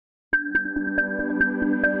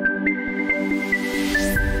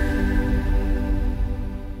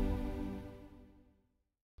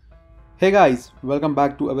Hey guys, welcome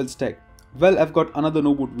back to AwelsTech. Well, I've got another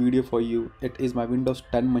no boot video for you. It is my Windows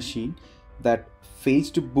 10 machine that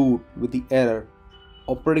fails to boot with the error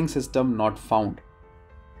operating system not found.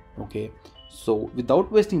 Okay, so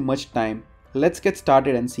without wasting much time, let's get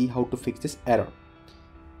started and see how to fix this error.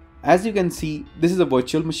 As you can see, this is a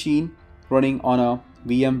virtual machine running on a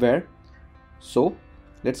VMware. So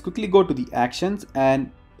let's quickly go to the actions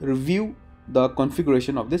and review the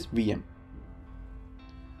configuration of this VM.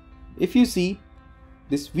 If you see,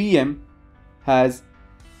 this VM has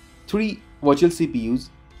 3 virtual CPUs,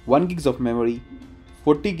 1 gigs of memory,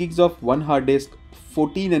 40 gigs of one hard disk,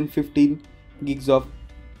 14 and 15 gigs of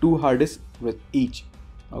 2 hard disks with each.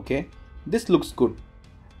 Okay, this looks good.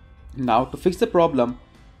 Now to fix the problem,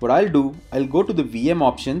 what I'll do, I'll go to the VM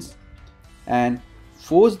options and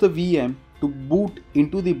force the VM to boot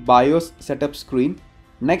into the BIOS setup screen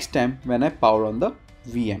next time when I power on the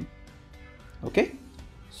VM. Okay,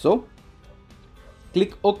 so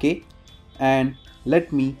click OK and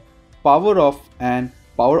let me power off and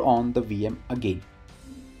power on the VM again.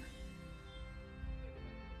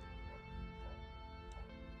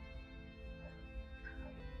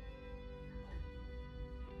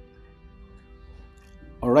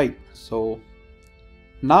 Alright, so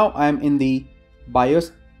now I am in the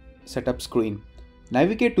BIOS setup screen.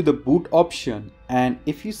 Navigate to the boot option, and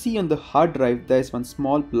if you see on the hard drive there is one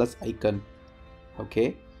small plus icon.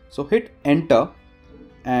 Okay, so hit enter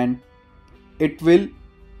and it will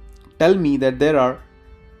tell me that there are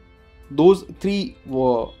those 3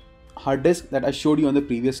 hard disks that I showed you on the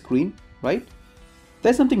previous screen, right?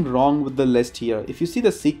 There's something wrong with the list here. If you see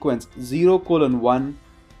the sequence 0:1,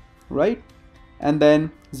 right, and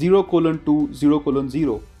then 0:2,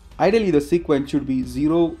 0:0, ideally the sequence should be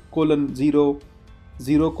 0:0,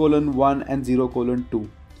 0:1 and 0:2.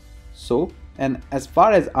 So, and as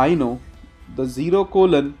far as I know, the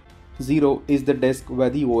 0:0 is the disk where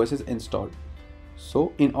the OS is installed.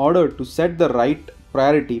 So in order to set the right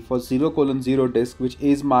priority for 0:0 disk, which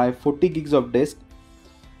is my 40 gigs of disk,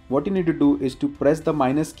 what you need to do is to press the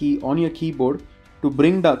minus key on your keyboard to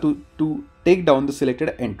bring down to take down the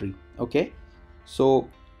selected entry. Okay, so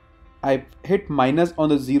I hit minus on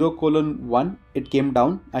the 0:1, it came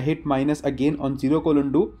down. I hit minus again on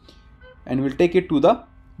 0:2 and we'll take it to the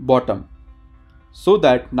bottom, so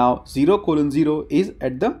that now 0:0 is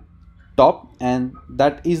at the top, and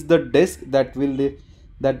that is the disk that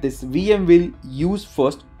this VM will use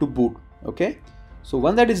first to boot. Okay, so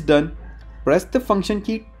once that is done, press the function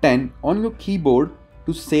key 10 on your keyboard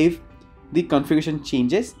to save the configuration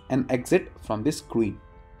changes and exit from this screen.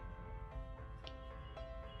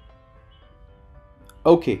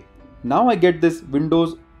 Okay, now I get this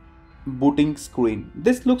Windows booting screen.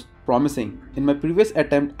 This looks promising. In my previous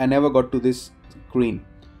attempt I never got to this screen.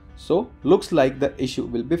 So looks like the issue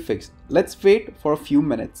will be fixed. Let's wait for a few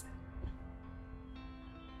minutes.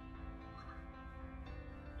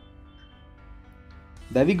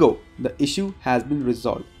 There we go. The issue has been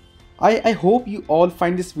resolved. I hope you all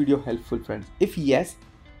find this video helpful, friends. If yes,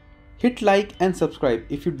 hit like and subscribe.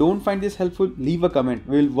 If you don't find this helpful, leave a comment.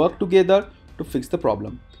 We will work together to fix the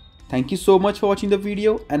problem. Thank you so much for watching the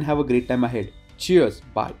video and have a great time ahead. Cheers.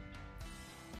 Bye.